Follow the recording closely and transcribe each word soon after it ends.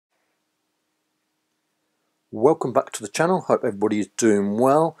Welcome back to the channel, hope everybody is doing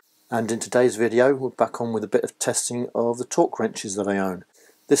well, and in today's video we're back on with a bit of testing of the torque wrenches that I own.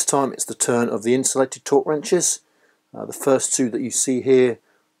 This time it's the turn of the insulated torque wrenches. The first two that you see here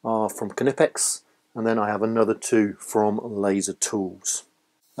are from Knipex, and then I have another two from Laser Tools.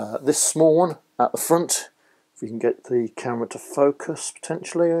 This small one at the front, if you can get the camera to focus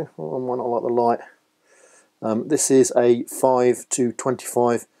potentially, or I might not like the light. This is a 5 to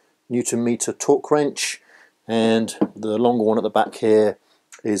 25 Newton meter torque wrench, and the longer one at the back here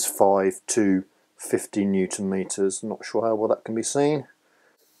is 5 to 50 Newton meters. Not sure how well that can be seen.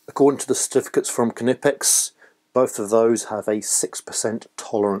 According to the certificates from Knipex, both of those have a 6%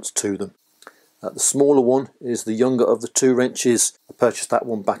 tolerance to them. The smaller one is the younger of the two wrenches. I purchased that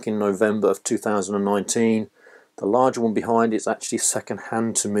one back in November of 2019. The larger one behind is actually second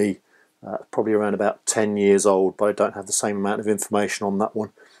hand to me, probably around about 10 years old, but I don't have the same amount of information on that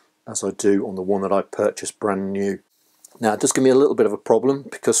one as I do on the one that I purchased brand new. Now it does give me a little bit of a problem,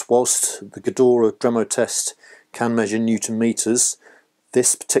 because whilst the Gedore Dremotest can measure Newton meters,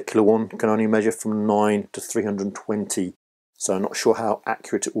 this particular one can only measure from 9 to 320. So I'm not sure how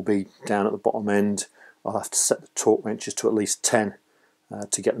accurate it will be down at the bottom end. I'll have to set the torque wrenches to at least 10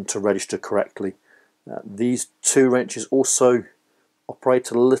 to get them to register correctly. These two wrenches also operate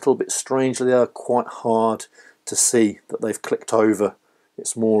a little bit strangely. They are quite hard to see that they've clicked over.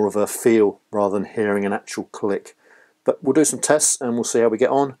 It's more of a feel rather than hearing an actual click. But we'll do some tests and we'll see how we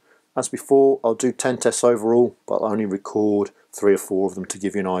get on. As before, I'll do 10 tests overall, but I'll only record 3 or 4 of them to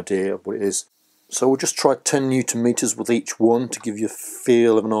give you an idea of what it is. So we'll just try 10 Newton meters with each one to give you a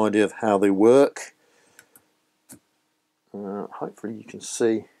feel of an idea of how they work. Hopefully you can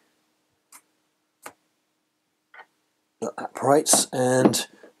see that operates, and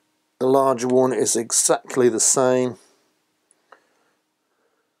the larger one is exactly the same.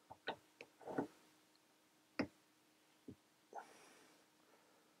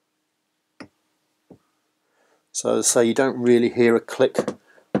 So as I say, you don't really hear a click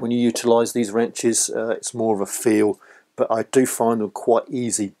when you utilise these wrenches. It's more of a feel, but I do find them quite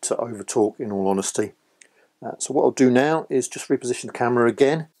easy to over torque, in all honesty. So what I'll do now is just reposition the camera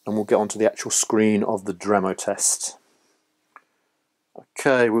again, and we'll get onto the actual screen of the Dremotest.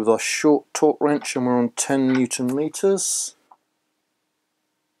 Okay, with our short torque wrench, and we're on 10 Newton meters.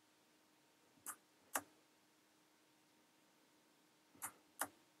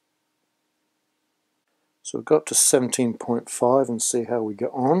 So we'll go up to 17.5 and see how we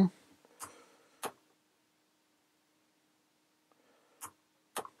get on.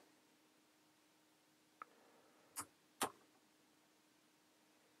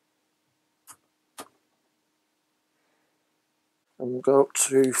 And we'll go up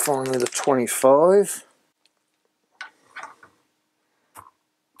to finally the 25.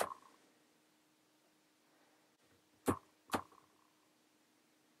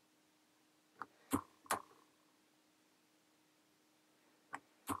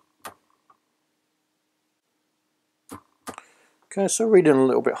 Okay, so reading a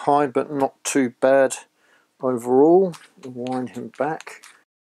little bit high, but not too bad overall. Wind him back.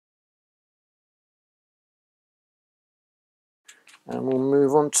 And we'll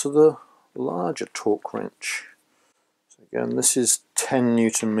move on to the larger torque wrench. So again, this is 10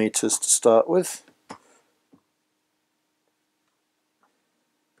 Newton meters to start with.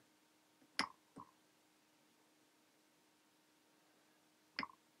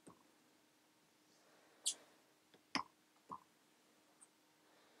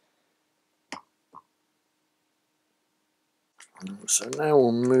 So now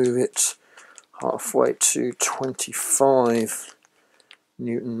we'll move it halfway to 25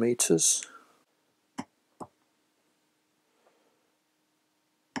 Newton meters.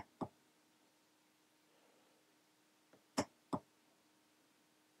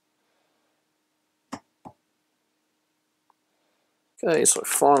 Okay, so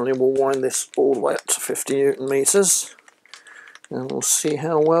finally we'll wind this all the way up to 50 Newton meters, and we'll see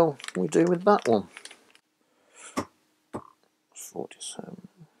how well we do with that one. 47.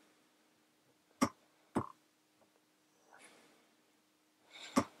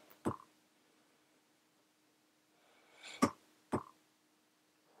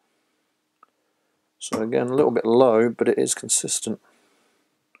 So again, a little bit low, but it is consistent.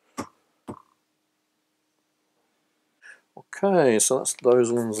 Okay, so that's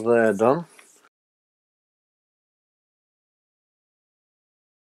those ones there done.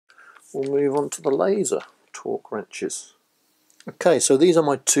 We'll move on to the laser torque wrenches. Okay, so these are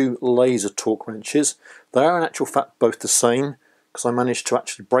my two laser torque wrenches. They are in actual fact both the same, because I managed to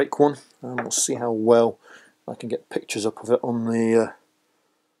actually break one, and we'll see how well I can get pictures up of it on the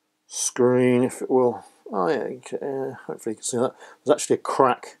screen, if it will Oh yeah, hopefully you can see that. There's actually a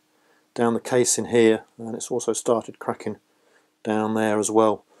crack down the casing here, and it's also started cracking down there as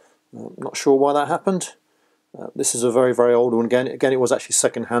well. Not sure why that happened. This is a very, very old one again. Again, it was actually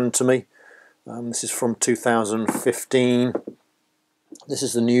second hand to me. This is from 2015. This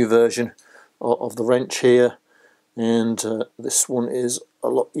is the new version of the wrench here, and this one is a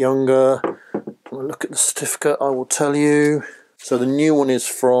lot younger. When I look at the certificate, I will tell you. So the new one is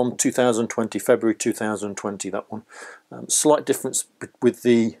from 2020, February 2020, that one. Slight difference with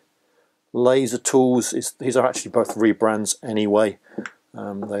the laser tools is these are actually both rebrands anyway.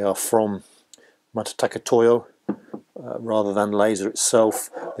 They are from Matatakitoyo rather than Laser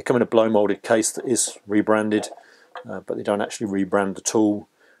itself. They come in a blow molded case that is rebranded, but they don't actually rebrand the tool.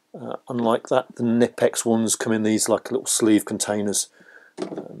 Unlike that, the Knipex ones come in these like little sleeve containers.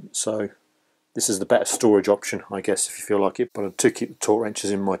 So this is the better storage option, I guess, if you feel like it. But I do keep the torque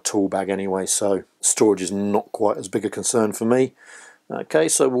wrenches in my tool bag anyway, so storage is not quite as big a concern for me. Okay,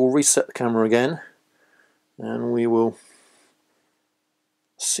 so we'll reset the camera again, and we will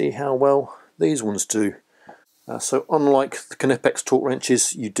see how well these ones do. So unlike the Knipex torque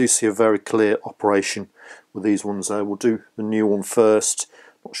wrenches, you do see a very clear operation with these ones. We'll do the new one first.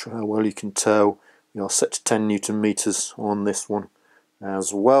 Not sure how well you can tell. We are set to 10 Newton meters on this one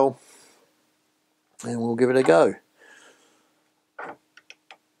as well, and we'll give it a go.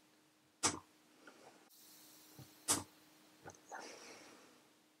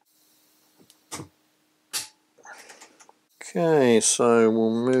 Okay, so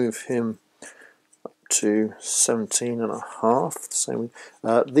we'll move him up to 17.5. Same.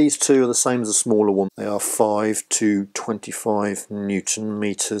 These two are the same as the smaller one. They are 5 to 25 Newton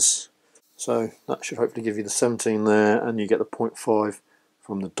meters. So that should hopefully give you the 17 there, and you get the 0.5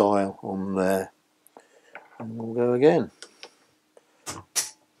 from the dial on there. And we'll go again.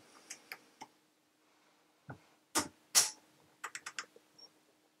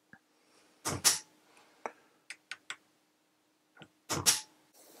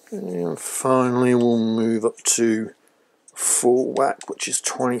 And finally we'll move up to full whack, which is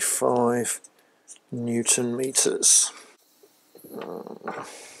 25 Newton meters.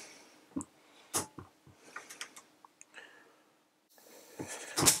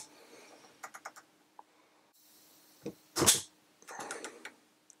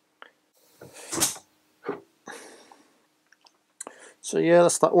 So yeah,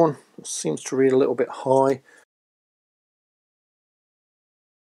 that's that one. It seems to read a little bit high.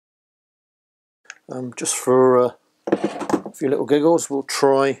 Just for a few little giggles, we'll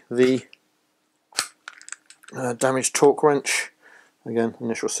try the damaged torque wrench. Again,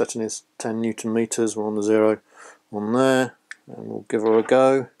 initial setting is 10 Newton meters. We're on the 0 on there, and we'll give her a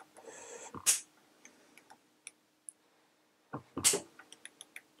go.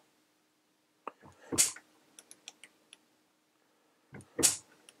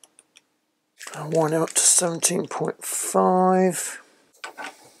 And wind it up to 17.5.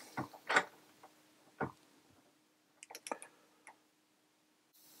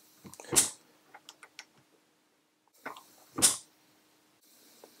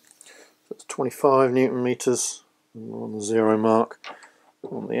 That's 25 Newton meters. And we're on the 0 mark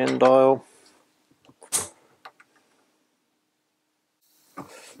on the end dial.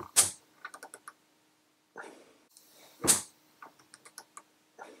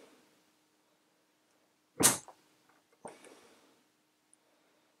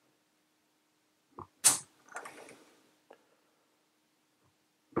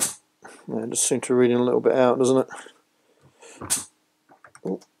 Yeah, it just seems to read a little bit out, doesn't it?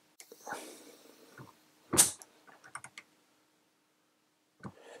 Ooh.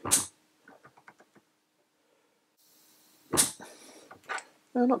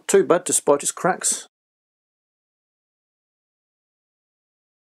 Not too bad despite its cracks.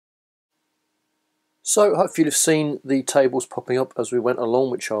 So hopefully you've seen the tables popping up as we went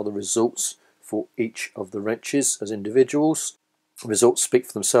along, which are the results for each of the wrenches as individuals. The results speak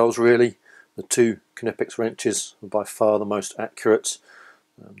for themselves really. The two Knipex wrenches are by far the most accurate.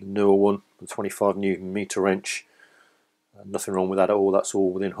 The newer one, the 25 Newton meter wrench, nothing wrong with that at all. That's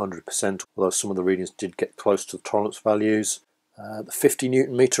all within 100%, although some of the readings did get close to the tolerance values. The 50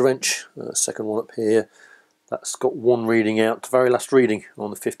 Newton meter wrench, the second one up here, that's got one reading out, the very last reading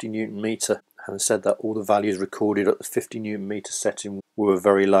on the 50 Newton meter. Having said that, all the values recorded at the 50 Newton meter setting were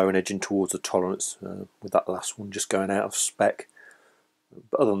very low and edging towards the tolerance, with that last one just going out of spec.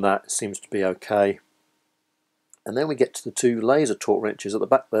 But other than that, it seems to be okay. And then we get to the two laser torque wrenches at the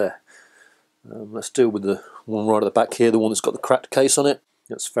back there. Let's deal with the one right at the back here, the one that's got the cracked case on it.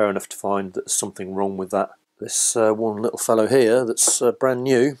 It's fair enough to find that there's something wrong with that. This one little fellow here that's brand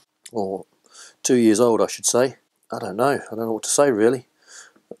new, or 2 years old, I should say. I don't know what to say really.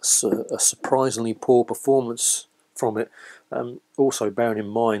 It's a surprisingly poor performance from it. Also bearing in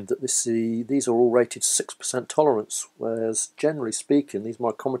mind that these are all rated 6% tolerance, whereas generally speaking these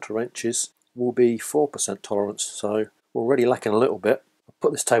micrometer wrenches will be 4% tolerance, so we're already lacking a little bit. I've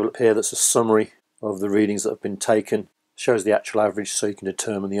put this table up here that's a summary of the readings that have been taken. Shows the actual average so you can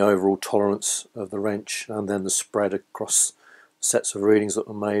determine the overall tolerance of the wrench, and then the spread across sets of readings that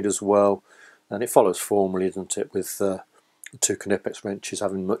were made as well. And it follows formally, doesn't it, with the two Knipex wrenches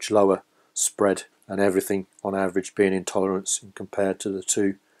having much lower spread and everything on average being in tolerance compared to the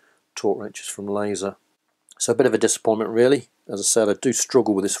two torque wrenches from Laser. So a bit of a disappointment really. As I said, I do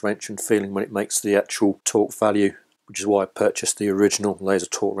struggle with this wrench and feeling when it makes the actual torque value, which is why I purchased the original Laser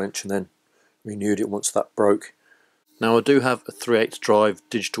torque wrench and then renewed it once that broke. Now I do have a 3/8 drive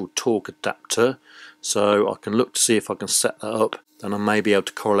digital torque adapter, so I can look to see if I can set that up, and I may be able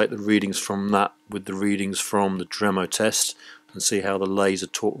to correlate the readings from that with the readings from the Dremotest and see how the Laser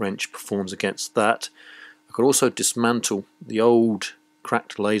torque wrench performs against that. I could also dismantle the old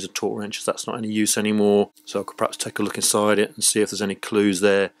cracked Laser torque wrench if that's not any use anymore, so I could perhaps take a look inside it and see if there's any clues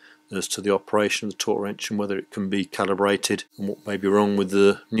there as to the operation of the torque wrench and whether it can be calibrated and what may be wrong with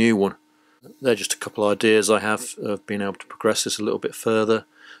the new one. They're just a couple of ideas I have of being able to progress this a little bit further,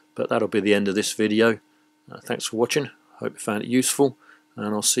 but that'll be the end of this video. Thanks for watching, hope you found it useful, and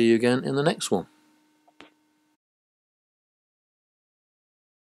I'll see you again in the next one.